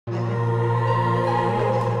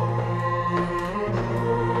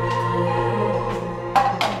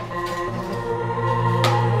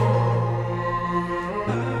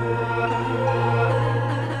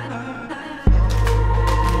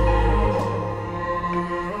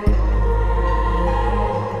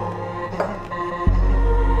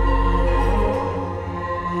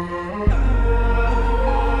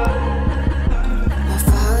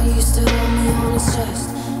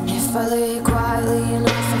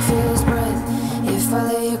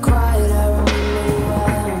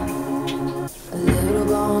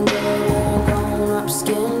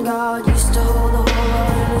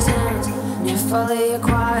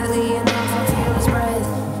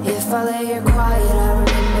quiet, I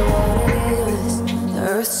remember what it is. The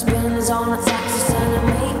earth spins on its axis and it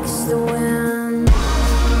makes the wind.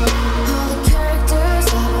 All the characters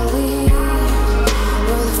I believe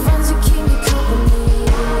were the friends who keep me company.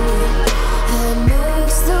 And it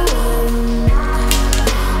makes the wind,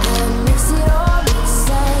 and it makes it all make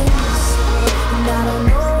sense. And I don't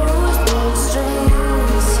know who's pulling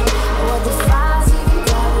strings or what defies even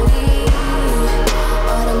gravity,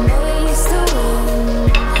 but it makes the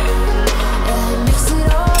wind, and it makes it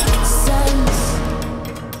all make sense.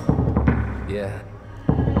 Yeah.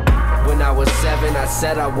 When I was 7, I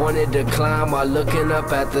said I wanted to climb while looking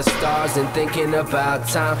up at the stars and thinking about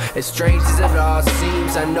time. As strange as it all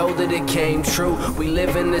seems, I know that it came true. We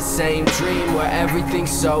live in the same dream where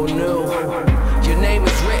everything's so new. Your name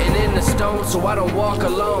is written in the stone, so I don't walk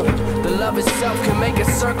alone. The love itself can make a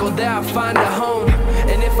circle, there I find a home.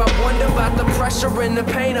 And if I wonder about the pressure and the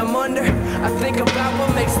pain I'm under, I think about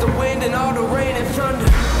what makes the wind and all the rain and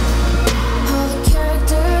thunder. All the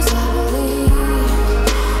characters I believe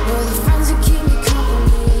were the friends who keep me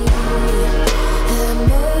company. And it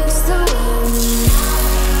makes the wind,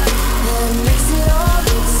 and it makes it all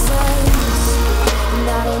make sense. And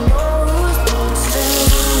I don't know who's pulling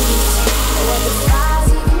strings or what defies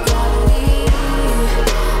even gravity,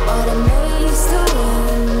 but it makes the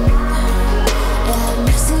wind, and it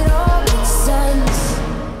makes it all make sense.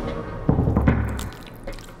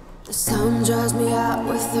 The sun drives me out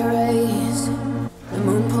with the rays. The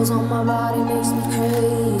moon pulls on my body, makes me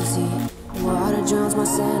crazy. The water drowns my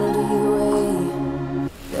sanity away.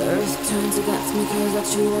 The earth turns against me cause I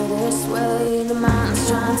treat her this way. The mountains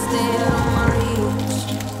try and stay out of my reach.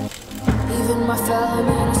 Even my fellow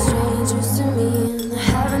men are strange.